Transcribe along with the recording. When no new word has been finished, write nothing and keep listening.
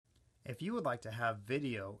If you would like to have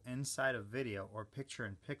video inside of video or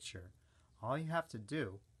picture-in-picture, all you have to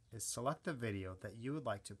do is select the video that you would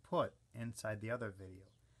like to put inside the other video.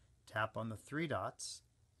 Tap on the three dots,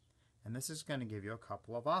 and this is going to give you a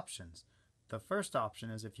couple of options. The first option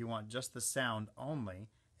is if you want just the sound only,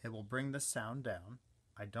 it will bring the sound down.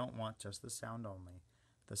 I don't want just the sound only.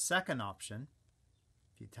 The second option,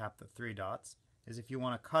 if you tap the three dots, is if you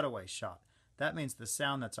want a cutaway shot. That means the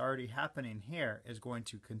sound that's already happening here is going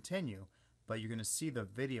to continue, but you're going to see the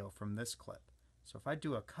video from this clip. So if I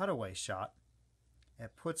do a cutaway shot,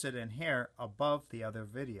 it puts it in here above the other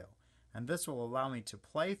video. And this will allow me to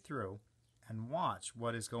play through and watch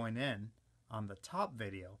what is going in on the top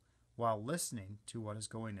video while listening to what is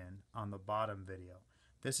going in on the bottom video.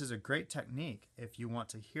 This is a great technique if you want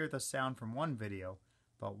to hear the sound from one video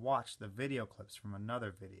but watch the video clips from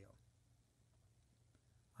another video.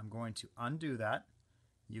 I'm going to undo that.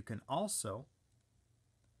 You can also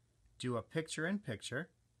do a picture-in-picture,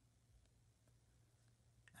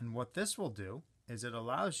 and what this will do is it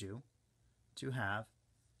allows you to have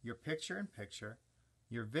your picture-in-picture,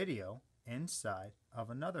 your video inside of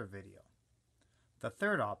another video. The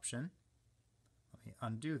third option, let me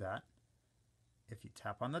undo that, if you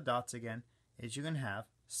tap on the dots again, is you can have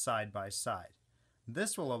side by side.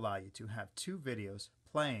 This will allow you to have two videos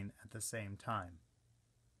playing at the same time.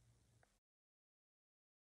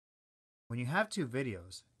 When you have two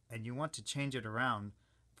videos and you want to change it around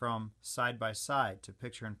from side by side to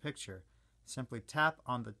picture-in-picture, simply tap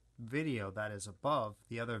on the video that is above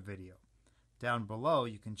the other video. Down below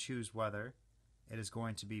you can choose whether it is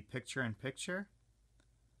going to be picture-in-picture,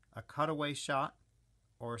 a cutaway shot,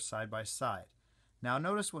 or side by side. Now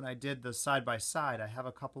notice when I did the side by side, I have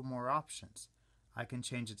a couple more options. I can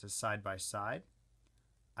change it to side by side,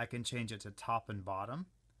 I can change it to top and bottom,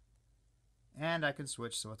 and I can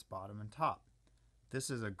switch so it's bottom and top. This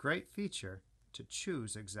is a great feature to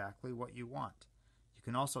choose exactly what you want. You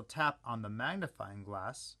can also tap on the magnifying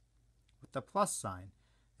glass with the plus sign,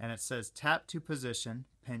 and it says tap to position,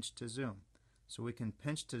 pinch to zoom. So we can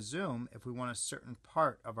pinch to zoom if we want a certain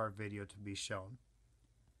part of our video to be shown.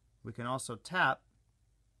 We can also tap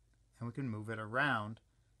and we can move it around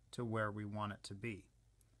to where we want it to be.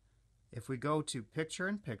 If we go to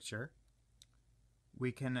picture-in-picture,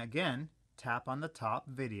 we can again tap on the top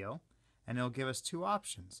video and it'll give us two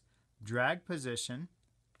options: drag position,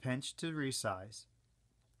 pinch to resize.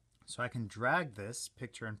 So I can drag this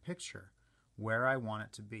picture-in-picture where I want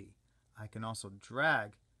it to be. I can also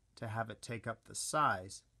drag to have it take up the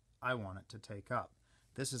size I want it to take up.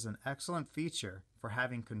 This is an excellent feature for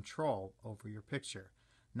having control over your picture.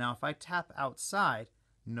 Now if I tap outside,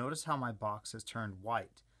 notice how my box has turned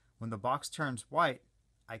white. When the box turns white,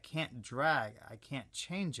 I can't drag, I can't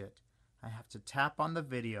change it. I have to tap on the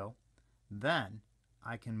video, then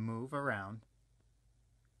I can move around.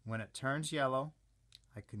 When it turns yellow,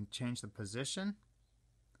 I can change the position,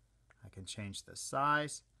 I can change the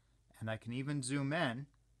size, and I can even zoom in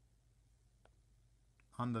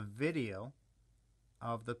on the video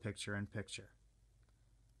of the picture-in-picture.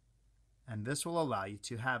 And this will allow you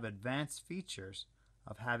to have advanced features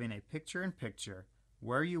of having a picture-in-picture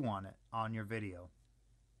where you want it on your video.